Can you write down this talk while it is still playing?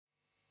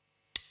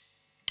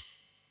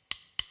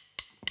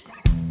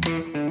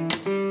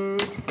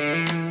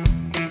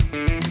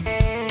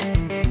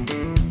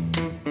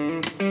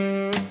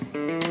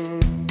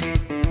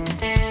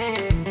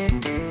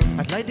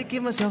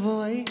myself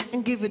away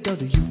and give it all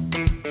to you.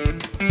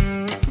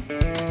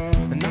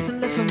 And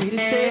nothing left for me to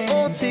say,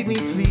 oh, take me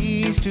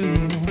please do.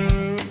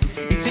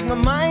 You take my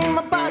mind,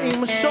 my body,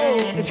 my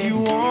soul if you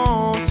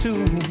want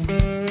to.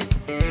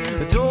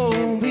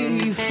 Don't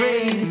be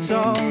afraid, it's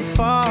all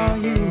for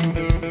you.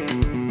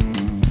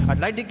 I'd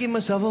like to give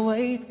myself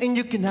away and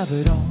you can have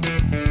it all.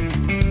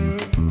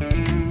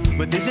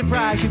 But there's a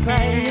price you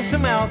pay, it's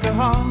some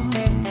alcohol.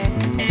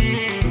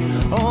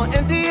 Oh,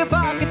 empty your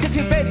pockets if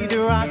you're ready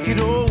to rock it,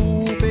 oh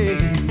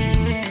baby.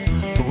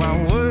 For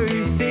I'm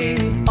worth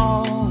it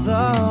all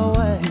the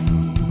way.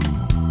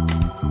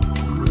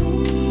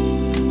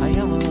 I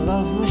am a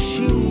love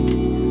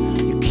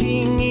machine, you're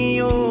king,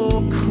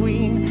 you're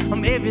queen.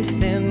 I'm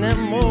everything and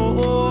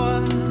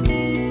more.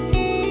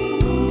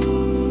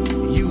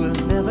 You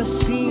have never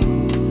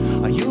seen,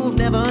 or you've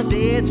never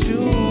dared to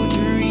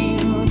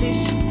dream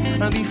this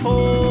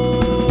before.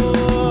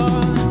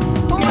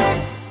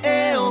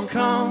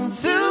 Welcome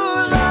to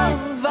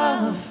love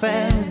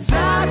affairs.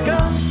 I go.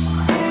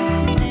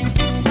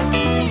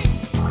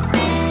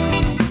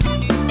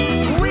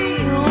 We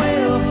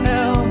will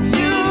help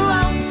you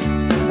out,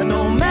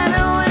 no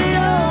matter where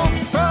you're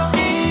from.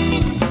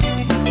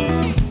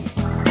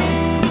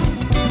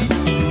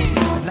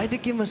 I'd like to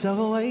give myself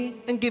away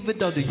and give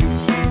it all to you.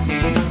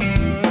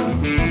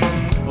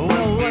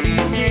 Well, what do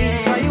you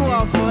think? Are you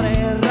all for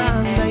that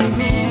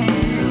rendezvous?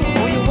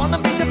 Oh, you wanna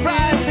be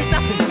surprised? There's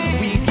nothing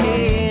we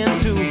can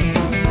do.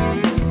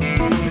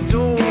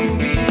 Don't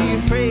be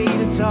afraid,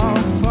 it's all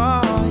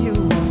for you.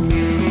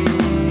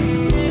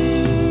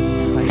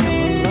 I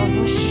am a love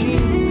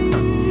machine,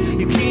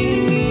 you're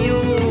king,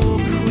 you're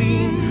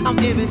queen. I'm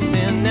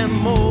everything and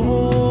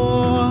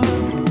more.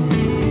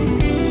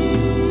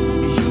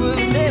 You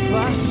have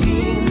never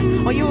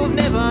seen, or you have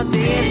never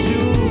dared to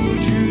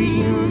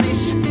dream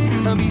this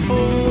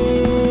before.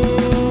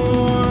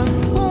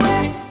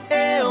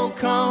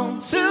 Welcome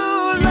to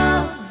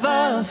love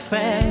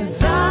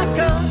affairs. I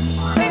come.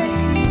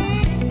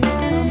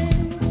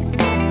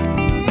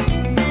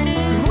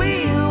 We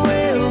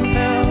will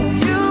help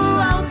you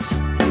out,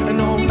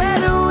 no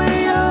matter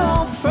where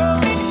you're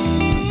from.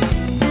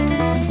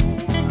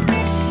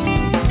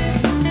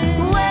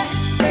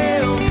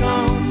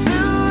 Welcome to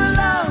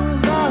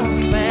love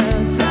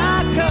affairs. I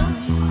come.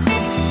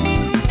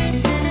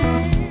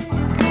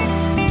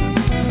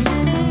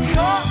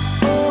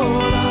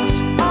 Call us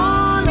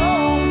on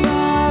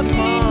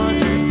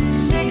 0500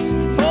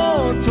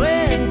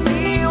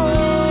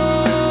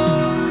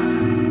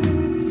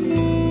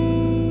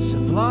 6421.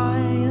 Supply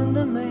and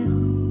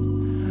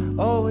demand.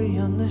 Oh, we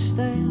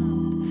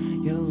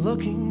understand. You're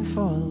looking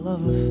for a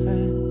love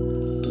affair.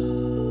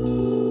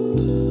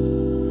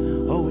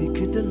 Oh, we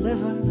could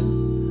deliver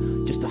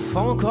just a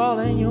phone call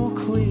and you'll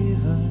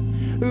quiver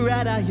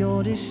right out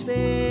your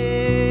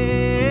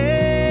despair.